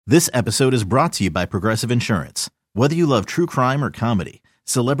This episode is brought to you by Progressive Insurance. Whether you love true crime or comedy,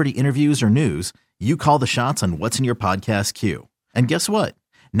 celebrity interviews or news, you call the shots on what's in your podcast queue. And guess what?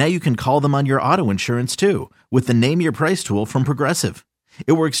 Now you can call them on your auto insurance too with the Name Your Price tool from Progressive.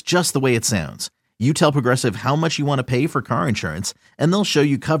 It works just the way it sounds. You tell Progressive how much you want to pay for car insurance, and they'll show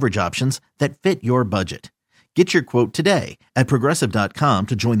you coverage options that fit your budget. Get your quote today at Progressive.com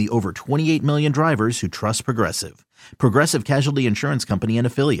to join the over 28 million drivers who trust Progressive. Progressive Casualty Insurance Company and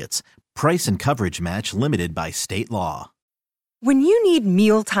Affiliates. Price and coverage match limited by state law. When you need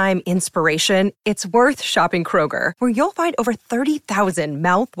mealtime inspiration, it's worth shopping Kroger, where you'll find over 30,000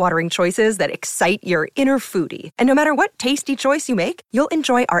 mouth-watering choices that excite your inner foodie. And no matter what tasty choice you make, you'll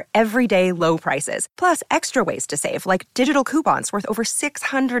enjoy our everyday low prices, plus extra ways to save, like digital coupons worth over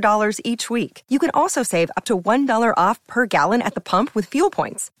 $600 each week. You can also save up to $1 off per gallon at the pump with fuel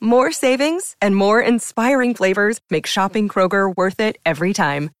points. More savings and more inspiring flavors make shopping Kroger worth it every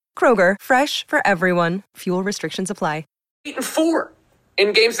time. Kroger, fresh for everyone. Fuel restrictions apply. 8-4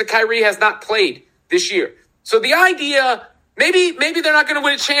 in games that Kyrie has not played this year. So the idea, maybe they're not going to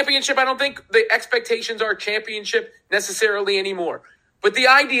win a championship. I don't think the expectations are championship necessarily anymore. But the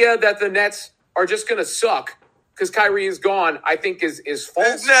idea that the Nets are just going to suck because Kyrie is gone, I think is false.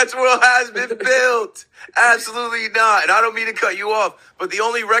 This Nets world has been built. Absolutely not. And I don't mean to cut you off, but the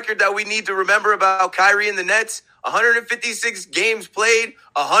only record that we need to remember about Kyrie and the Nets, 156 games played,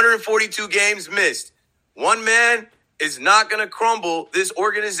 142 games missed. One man is not going to crumble this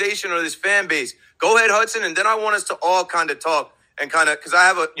organization or this fan base. Go ahead, Hudson, and then I want us to all kind of talk and kind of, because I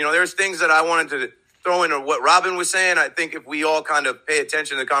have there's things that I wanted to throw in, or what Robin was saying. I think if we all kind of pay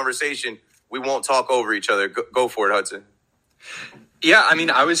attention to the conversation, we won't talk over each other. Go for it, Hudson. Yeah, I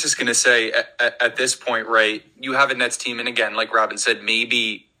mean, I was just going to say at this point, right, you have a Nets team, and again, like Robin said,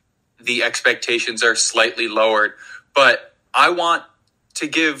 maybe the expectations are slightly lowered, but I want to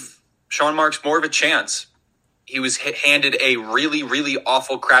give Sean Marks more of a chance. He was handed a really, really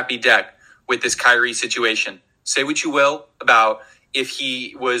awful, crappy deck with this Kyrie situation. Say what you will about if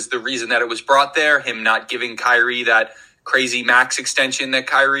he was the reason that it was brought there, him not giving Kyrie that crazy max extension that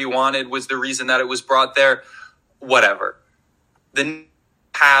Kyrie wanted was the reason that it was brought there. Whatever. Then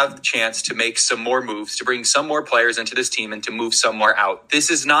have the chance to make some more moves, to bring some more players into this team and to move some more out. This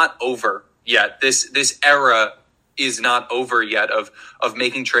is not over yet. This era is not over yet of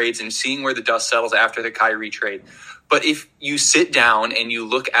making trades and seeing where the dust settles after the Kyrie trade. But if you sit down and you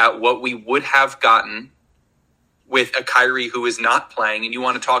look at what we would have gotten with a Kyrie who is not playing, and you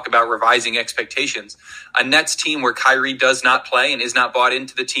want to talk about revising expectations, a Nets team where Kyrie does not play and is not bought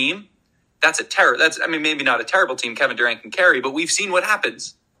into the team, that's maybe not a terrible team Kevin Durant can carry, but we've seen what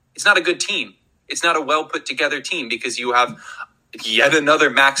happens. It's not a good team. It's not a well put together team because you have yet another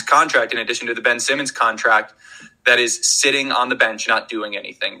max contract in addition to the Ben Simmons contract that is sitting on the bench, not doing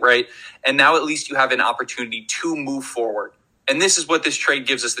anything, right? And now at least you have an opportunity to move forward. And this is what this trade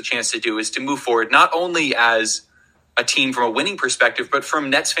gives us the chance to do, is to move forward, not only as a team from a winning perspective, but from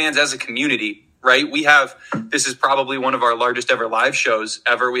Nets fans as a community, right? This is probably one of our largest ever live shows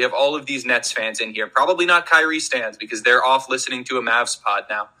ever. We have all of these Nets fans in here, probably not Kyrie stans because they're off listening to a Mavs pod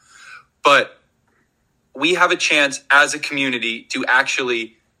now. But we have a chance as a community to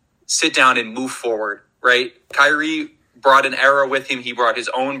actually sit down and move forward. Right? Kyrie brought an era with him. He brought his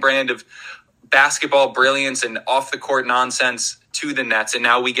own brand of basketball brilliance and off-the-court nonsense to the Nets, and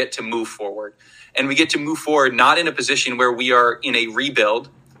now we get to move forward. And we get to move forward not in a position where we are in a rebuild,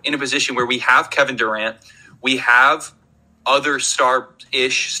 in a position where we have Kevin Durant, we have other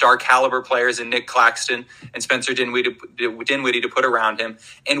star-ish, star-caliber players in Nick Claxton and Spencer Dinwiddie to put around him,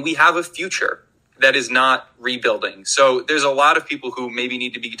 and we have a future that is not rebuilding. So there's a lot of people who maybe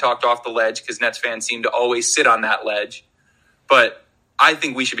need to be talked off the ledge because Nets fans seem to always sit on that ledge. But I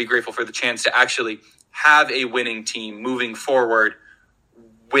think we should be grateful for the chance to actually have a winning team moving forward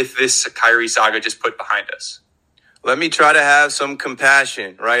with this Kyrie saga just put behind us. Let me try to have some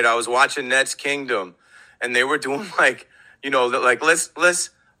compassion, right? I was watching Nets Kingdom, and they were doing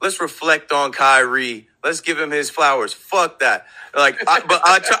let's reflect on Kyrie. Let's give him his flowers. Fuck that. But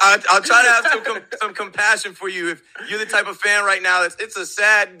I'll try to have some compassion for you. If you're the type of fan right now, it's a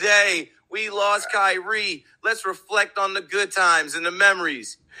sad day. We lost Kyrie. Let's reflect on the good times and the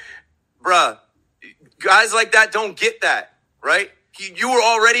memories. Bruh, guys like that don't get that, right? You were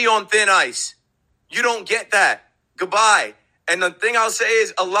already on thin ice. You don't get that. Goodbye. And the thing I'll say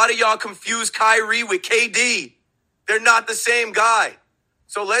is a lot of y'all confuse Kyrie with KD. They're not the same guy.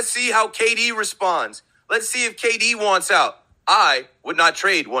 So let's see how KD responds. Let's see if KD wants out. I would not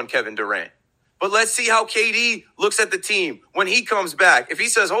trade one Kevin Durant. But let's see how KD looks at the team when he comes back. If he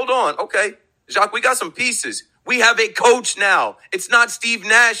says, hold on, okay, Jacques, we got some pieces. We have a coach now. It's not Steve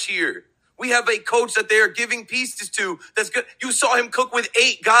Nash here. We have a coach that they are giving pieces to. That's good. You saw him cook with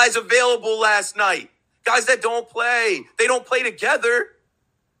 8 guys available last night. Guys that don't play. They don't play together.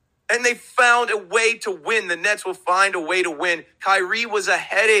 And they found a way to win. The Nets will find a way to win. Kyrie was a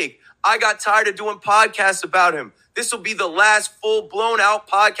headache. I got tired of doing podcasts about him. This will be the last full-blown out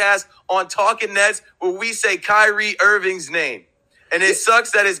podcast on Talking Nets where we say Kyrie Irving's name. And it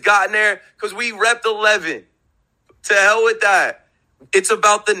sucks that it's gotten there because we repped 11. To hell with that. It's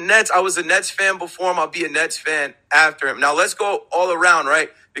about the Nets. I was a Nets fan before him. I'll be a Nets fan after him. Now, let's go all around, right?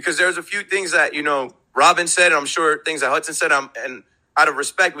 Because there's a few things that, Robin said, and I'm sure things that Hudson said, and out of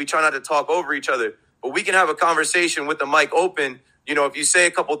respect, we try not to talk over each other. But we can have a conversation with the mic open. If you say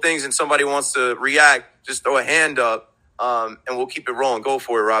a couple things and somebody wants to react, just throw a hand up, and we'll keep it rolling. Go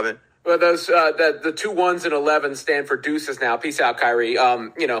for it, Robin. Well, those the 2 1s and 11 stand for deuces now. Peace out, Kyrie.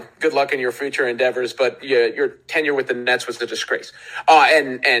 Good luck in your future endeavors, but your tenure with the Nets was a disgrace.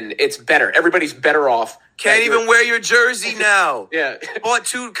 And it's better. Everybody's better off. Can't even wear your jersey now. Yeah. Bought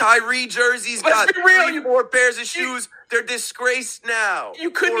 2 Kyrie jerseys. Let's be real. 3 more pairs of shoes. They're disgraced now. You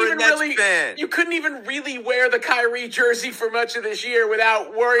couldn't even really wear the Kyrie jersey for much of this year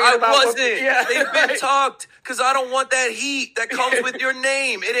without worrying about. I wasn't. They've been talked because I don't want that heat that comes with your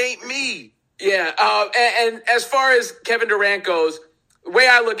name. It ain't me. Yeah. And as far as Kevin Durant goes, the way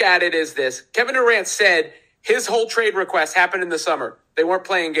I look at it is this: Kevin Durant said his whole trade request happened in the summer. They weren't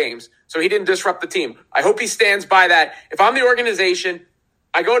playing games, so he didn't disrupt the team. I hope he stands by that. If I'm the organization,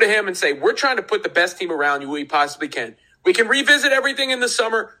 I go to him and say, we're trying to put the best team around you we possibly can. We can revisit everything in the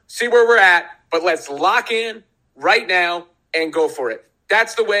summer, see where we're at, but let's lock in right now and go for it.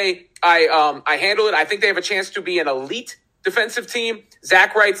 That's the way I handle it. I think they have a chance to be an elite defensive team.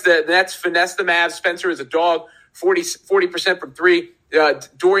 Zach writes the Nets finesse the Mavs. Spencer is a dog, 40% from 3.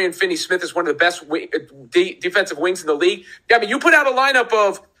 Dorian Finney-Smith is one of the best defensive wings in the league. Yeah, I mean, you put out a lineup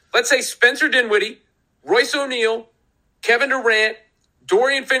of, let's say, Spencer Dinwiddie, Royce O'Neal, Kevin Durant,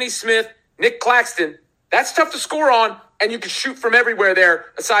 Dorian Finney-Smith, Nick Claxton. That's tough to score on, and you can shoot from everywhere there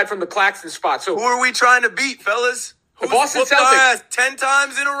aside from the Claxton spot. So who are we trying to beat, fellas? The Boston Celtics. Our ass 10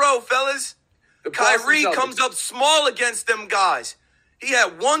 times in a row, fellas. Kyrie comes up small against them guys. He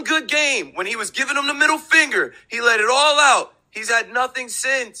had one good game when he was giving them the middle finger. He let it all out. He's had nothing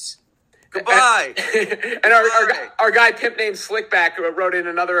since. Goodbye. And our guy Pimp named Slickback wrote in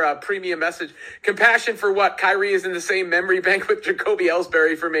another premium message. Compassion for what? Kyrie is in the same memory bank with Jacoby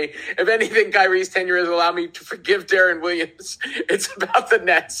Ellsbury for me. If anything, Kyrie's tenure has allowed me to forgive Darren Williams. It's about the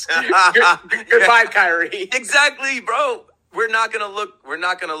Nets. Goodbye, Kyrie. Exactly, bro. We're not gonna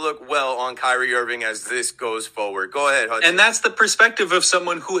look well on Kyrie Irving as this goes forward. Go ahead, Hudson. And that's the perspective of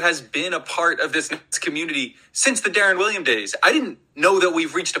someone who has been a part of this community since the Darren Williams days. I didn't know that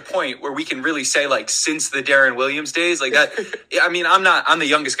we've reached a point where we can really say since the Darren Williams days like that. I mean, I'm the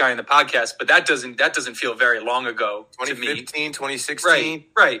youngest guy in the podcast, but that doesn't feel very long ago to me. 2015, 2016.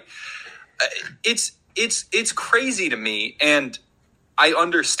 Right. It's crazy to me, and I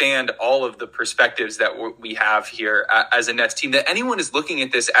understand all of the perspectives that we have here as a Nets team, that anyone is looking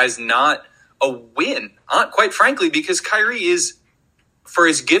at this as not a win, quite frankly, because Kyrie is, for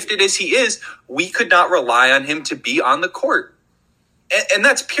as gifted as he is, we could not rely on him to be on the court. And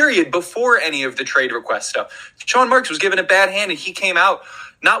that's period before any of the trade request stuff. Sean Marks was given a bad hand, and he came out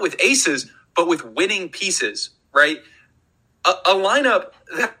not with aces, but with winning pieces, right? A lineup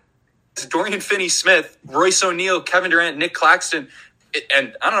that's Dorian Finney-Smith, Royce O'Neal, Kevin Durant, Nick Claxton,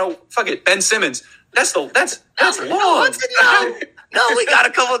 and I don't know, Ben Simmons. That's long. No, we got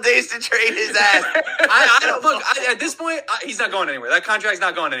a couple of days to trade his ass. At this point, he's not going anywhere. That contract's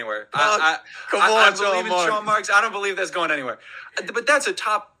not going anywhere. I believe in Sean Marks. I don't believe that's going anywhere. But that's a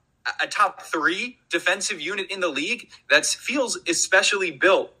top 3 defensive unit in the league that feels especially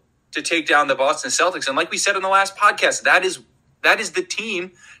built to take down the Boston Celtics. And like we said in the last podcast, that is the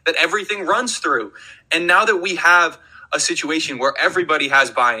team that everything runs through. And now that we have a situation where everybody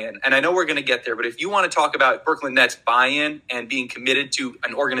has buy-in, and I know we're going to get there, but if you want to talk about Brooklyn Nets buy-in and being committed to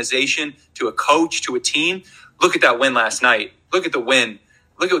an organization, to a coach, to a team, look at that win last night. Look at the win.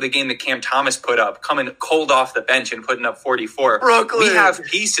 Look at the game that Cam Thomas put up, coming cold off the bench and putting up 44. Brooklyn. We have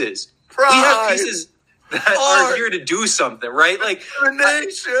pieces. Pride. We have pieces that are here to do something, right?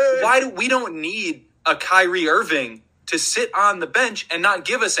 We don't need a Kyrie Irving to sit on the bench and not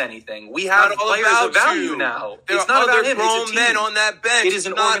give us anything. We have players of value now. It's not about him. Grown men on that bench. It is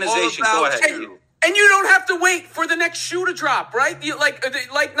an organization. Go ahead. And you don't have to wait for the next shoe to drop, right?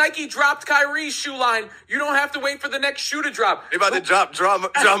 Like Nike dropped Kyrie's shoe line. You don't have to wait for the next shoe to drop. They're about to drop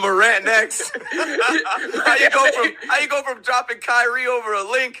John Morant next. How you go from dropping Kyrie over a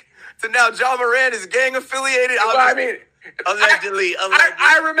link to now Ja Morant is gang affiliated. Allegedly.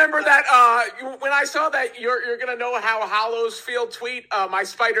 I remember that when I saw that you're gonna know how hollows feel tweet, my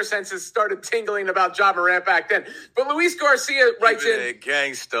spider senses started tingling about Ja Morant back then. But Luis Garcia writes in,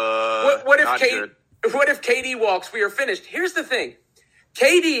 gangsta. What if KD walks? We are finished. Here's the thing,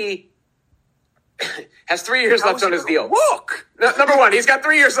 KD has 3 years left on his deal. Walk. Number one, he's got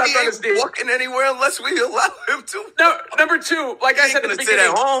 3 years left on his deal. Walking anywhere unless we allow him to. No, number two, like I said at the beginning,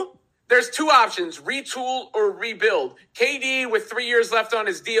 sit at home. There's two options, retool or rebuild. KD with 3 years left on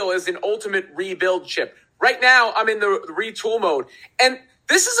his deal is an ultimate rebuild chip. Right now, I'm in the retool mode. And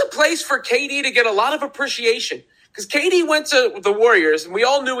this is a place for KD to get a lot of appreciation because KD went to the Warriors and we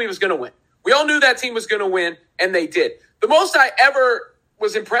all knew he was going to win. We all knew that team was going to win, and they did. The most I ever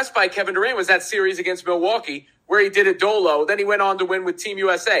was impressed by Kevin Durant was that series against Milwaukee where he did it dolo. Then he went on to win with Team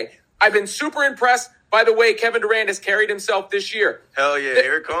USA. I've been super impressed by the way Kevin Durant has carried himself this year. Hell yeah,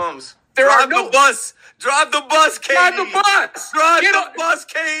 here it comes. Drive the bus, KD. Drive the bus. Drive the bus,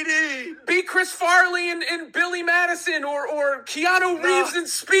 KD. Be Chris Farley and Billy Madison or Keanu Reeves in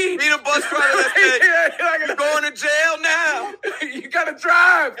Speed. Be the bus driver. You're going to jail now. You got to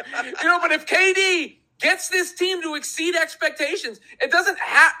drive. But if KD gets this team to exceed expectations, it doesn't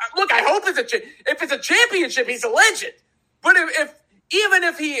have. Look, I hope if it's a championship, he's a legend. But even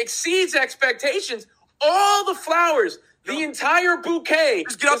if he exceeds expectations, all the flowers. The entire bouquet.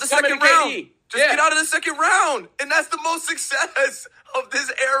 Just get out the second round. Get out of the second round. And that's the most success of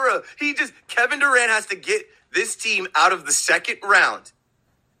this era. Kevin Durant has to get this team out of the second round.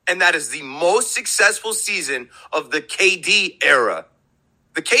 And that is the most successful season of the KD era.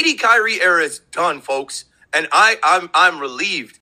 The KD Kyrie era is done, folks. And I'm relieved